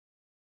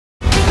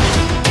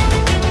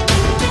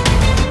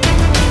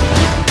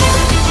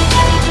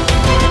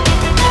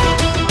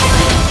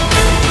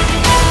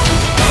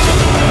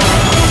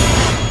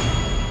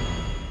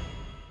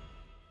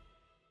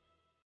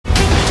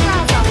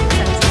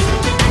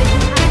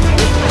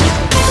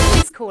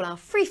our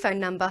free phone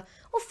number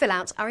or fill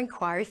out our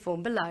inquiry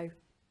form below.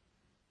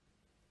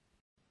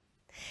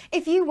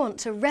 If you want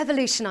to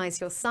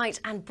revolutionise your site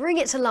and bring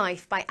it to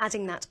life by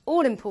adding that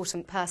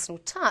all-important personal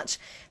touch,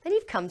 then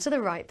you've come to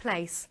the right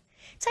place.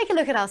 Take a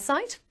look at our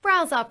site,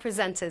 browse our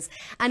presenters,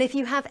 and if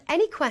you have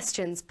any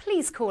questions,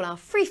 please call our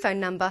free phone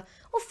number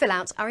or fill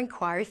out our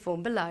inquiry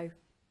form below.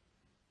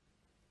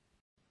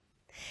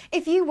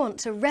 If you want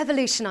to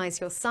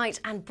revolutionise your site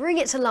and bring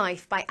it to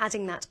life by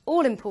adding that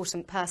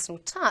all-important personal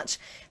touch,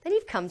 then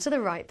you've come to the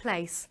right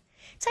place.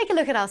 Take a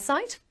look at our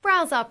site,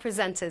 browse our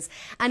presenters,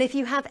 and if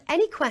you have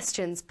any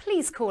questions,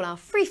 please call our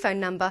free phone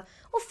number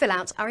or fill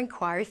out our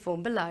inquiry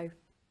form below.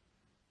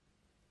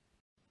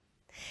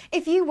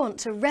 If you want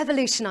to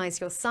revolutionise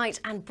your site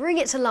and bring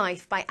it to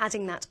life by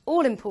adding that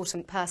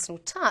all-important personal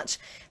touch,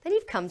 then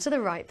you've come to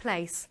the right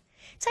place.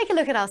 Take a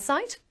look at our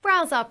site,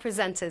 browse our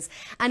presenters,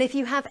 and if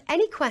you have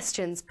any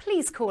questions,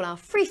 please call our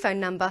free phone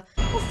number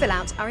or fill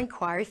out our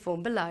inquiry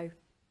form below.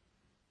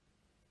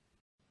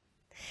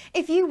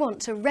 If you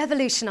want to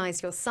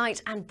revolutionise your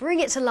site and bring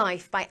it to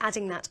life by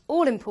adding that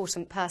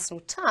all-important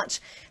personal touch,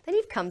 then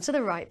you've come to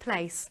the right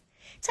place.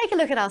 Take a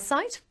look at our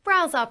site,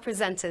 browse our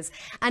presenters,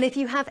 and if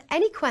you have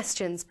any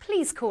questions,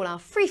 please call our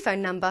free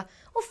phone number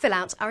or fill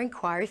out our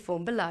inquiry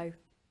form below.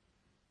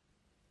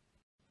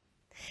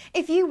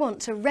 If you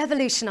want to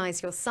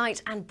revolutionise your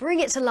site and bring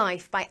it to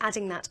life by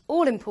adding that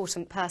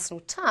all-important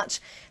personal touch,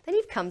 then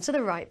you've come to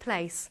the right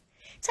place.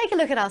 Take a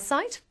look at our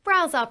site,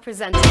 browse our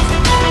presenters,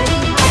 and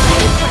if you have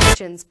any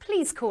questions,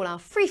 please call our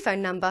free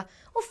phone number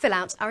or fill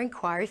out our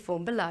inquiry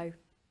form below.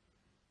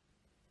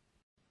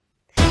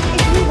 If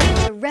you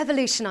want to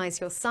revolutionise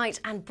your site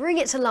and bring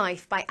it to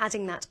life by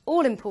adding that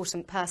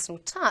all-important personal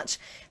touch,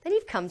 then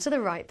you've come to the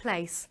right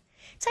place.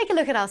 Take a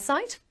look at our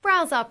site,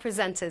 browse our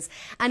presenters,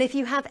 and if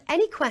you have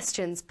any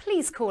questions,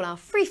 please call our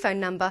free phone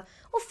number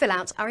or fill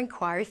out our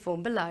inquiry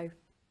form below.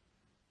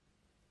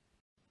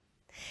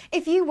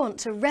 If you want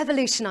to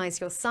revolutionise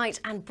your site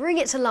and bring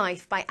it to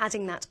life by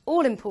adding that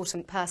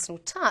all-important personal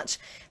touch,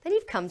 then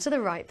you've come to the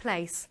right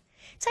place.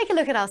 Take a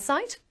look at our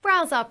site,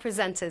 browse our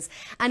presenters,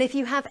 and if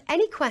you have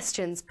any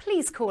questions,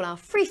 please call our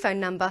free phone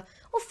number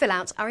or fill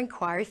out our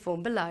inquiry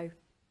form below.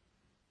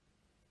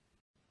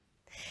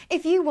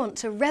 If you want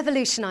to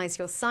revolutionise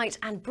your site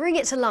and bring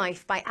it to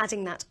life by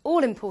adding that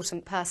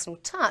all-important personal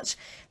touch,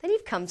 then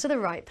you've come to the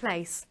right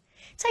place.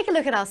 Take a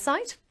look at our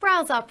site,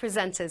 browse our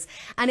presenters,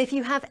 and if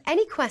you have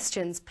any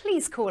questions,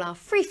 please call our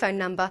free phone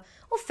number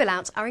or fill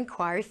out our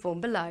inquiry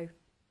form below.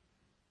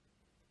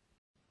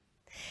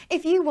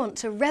 If you want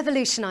to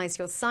revolutionise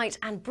your site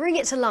and bring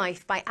it to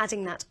life by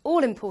adding that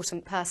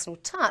all-important personal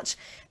touch,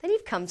 then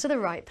you've come to the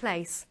right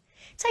place.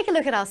 Take a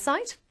look at our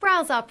site,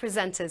 browse our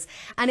presenters,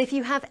 and if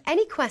you have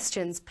any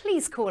questions,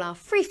 please call our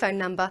free phone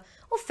number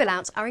or fill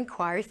out our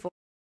inquiry form.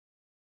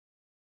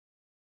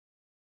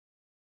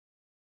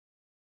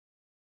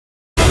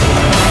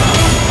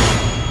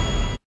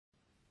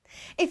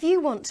 If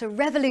you want to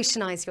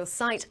revolutionise your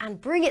site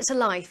and bring it to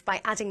life by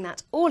adding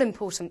that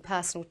all-important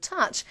personal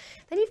touch,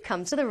 then you've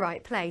come to the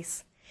right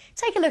place.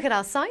 Take a look at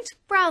our site,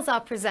 browse our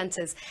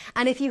presenters,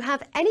 and if you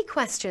have any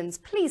questions,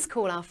 please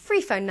call our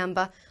free phone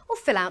number or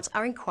fill out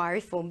our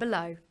inquiry form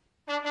below.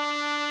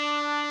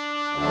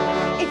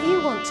 If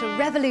you want to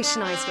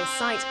revolutionise your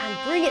site and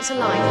bring it to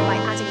life by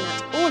adding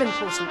that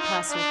all-important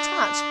personal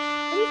touch,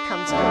 then you've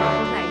come to the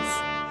right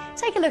place.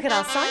 Take a look at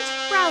our site,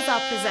 browse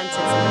our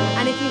presenters,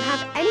 and if you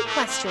have any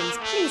questions,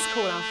 please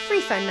call our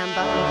free phone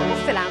number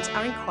or fill out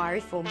our inquiry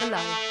form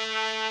below.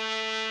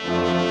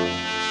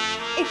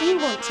 If you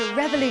want to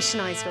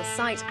revolutionise your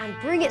site and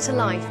bring it to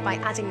life by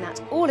adding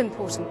that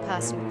all-important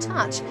personal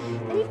touch,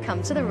 then you've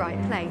come to the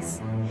right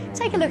place.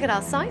 Take a look at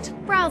our site,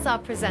 browse our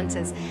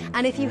presenters,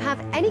 and if you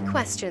have any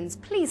questions,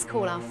 please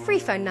call our free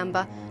phone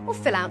number or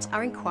fill out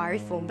our inquiry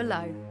form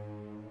below.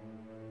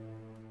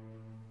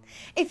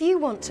 If you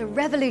want to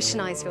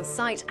revolutionise your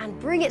site and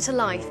bring it to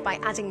life by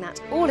adding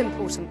that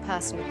all-important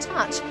personal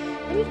touch,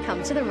 then you've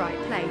come to the right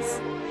place.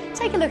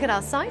 Take a look at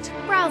our site,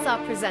 browse our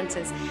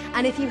presenters,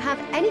 and if you have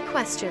any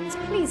questions,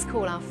 please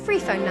call our free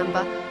phone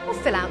number or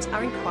fill out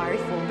our inquiry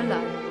form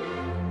below.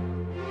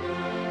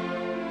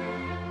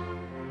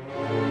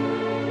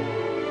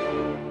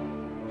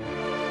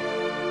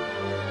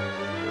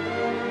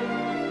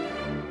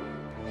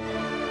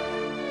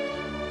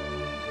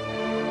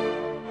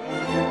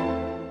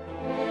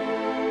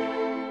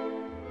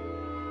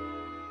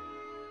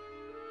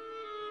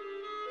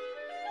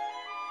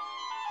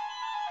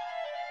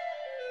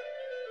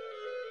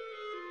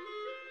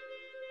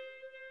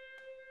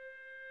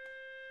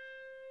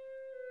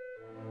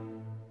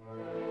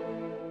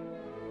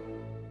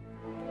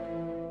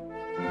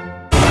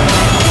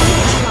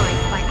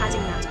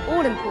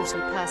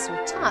 All-important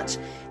personal touch,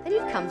 then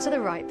you've come to the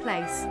right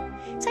place.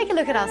 Take a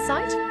look at our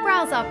site,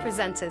 browse our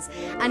presenters,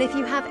 and if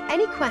you have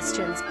any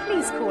questions,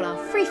 please call our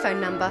free phone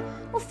number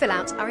or fill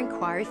out our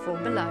inquiry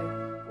form below.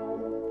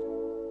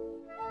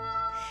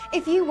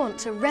 If you want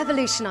to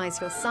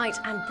revolutionise your site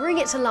and bring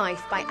it to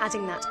life by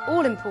adding that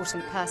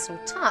all-important personal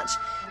touch,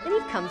 then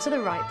you've come to the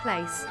right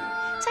place.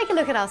 Take a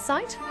look at our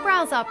site,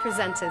 browse our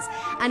presenters,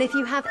 and if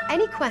you have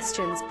any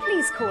questions,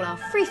 please call our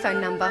free phone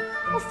number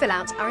or fill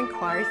out our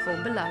inquiry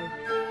form below.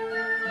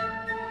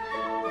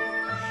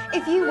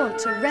 If you want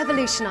to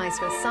revolutionise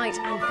your site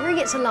and bring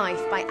it to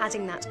life by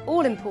adding that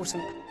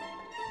all-important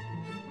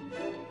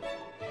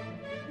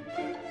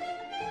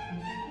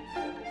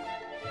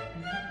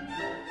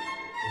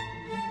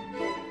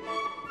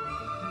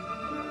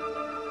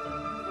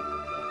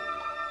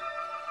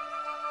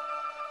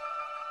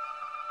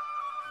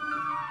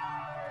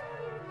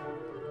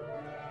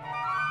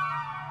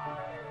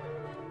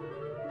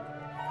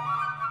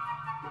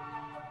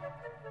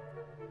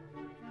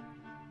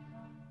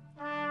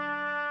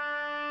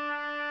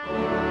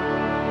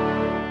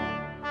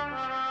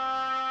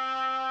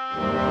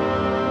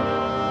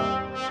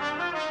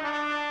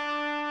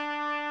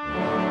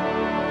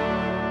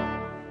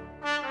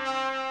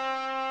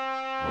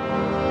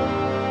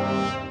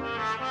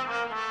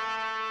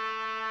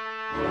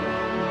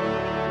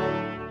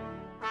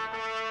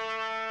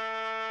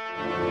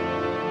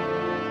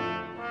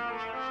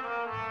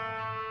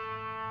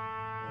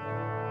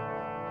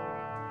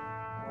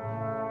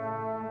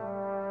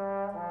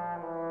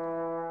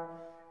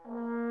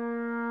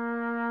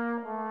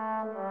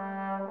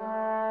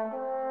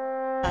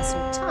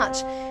personal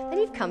touch, then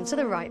you've come to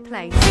the right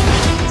place.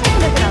 Take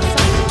a look at our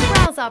site,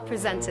 browse our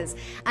presenters,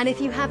 and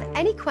if you have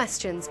any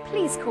questions,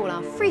 please call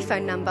our free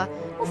phone number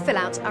or fill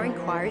out our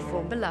inquiry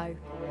form below.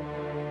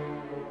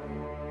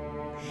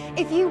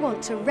 If you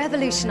want to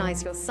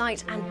revolutionise your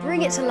site and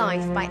bring it to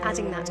life by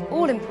adding that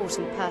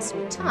all-important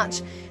personal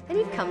touch, then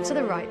you've come to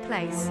the right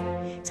place.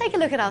 Take a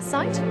look at our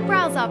site,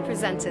 browse our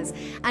presenters,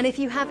 and if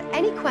you have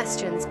any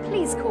questions,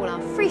 please call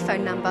our free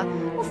phone number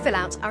or fill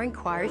out our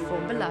inquiry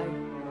form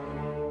below.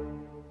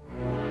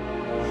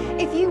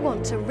 If you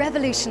want to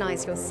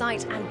revolutionise your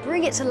site and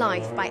bring it to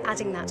life by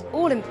adding that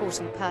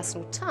all-important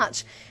personal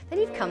touch, then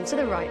you've come to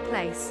the right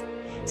place.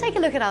 Take a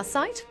look at our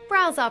site,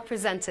 browse our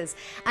presenters,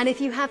 and if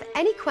you have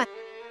any questions,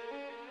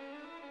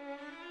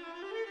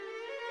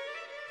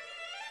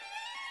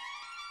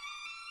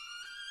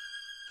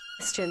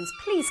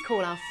 please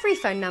call our free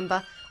phone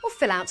number or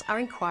fill out our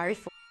inquiry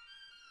form.